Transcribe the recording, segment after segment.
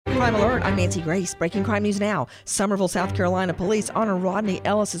Crime Alert, I'm Nancy Grace. Breaking crime news now. Summerville, South Carolina police honor Rodney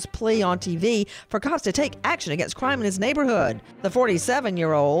Ellis's plea on TV for cops to take action against crime in his neighborhood. The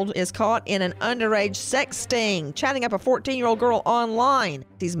 47-year-old is caught in an underage sex sting, chatting up a 14-year-old girl online.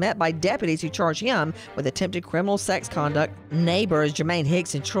 He's met by deputies who charge him with attempted criminal sex conduct. Neighbors Jermaine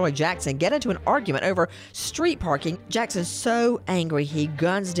Hicks and Troy Jackson get into an argument over street parking. Jackson's so angry he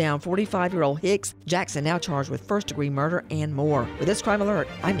guns down 45-year-old Hicks. Jackson now charged with first-degree murder and more. With this Crime Alert,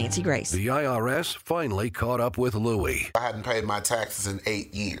 I'm Nancy Grace. The IRS finally caught up with Louie. I hadn't paid my taxes in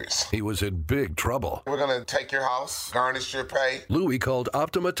 8 years. He was in big trouble. We're going to take your house, garnish your pay. Louie called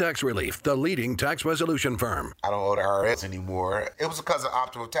Optima Tax Relief, the leading tax resolution firm. I don't owe the IRS anymore. It was because of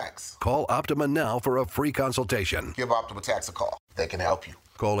Optima Tax. Call Optima now for a free consultation. Give Optima Tax a call. They can help you.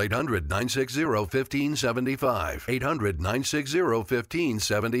 Call 800-960-1575.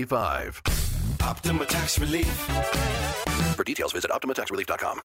 800-960-1575. Optima Tax Relief. For details, visit OptimaTaxRelief.com.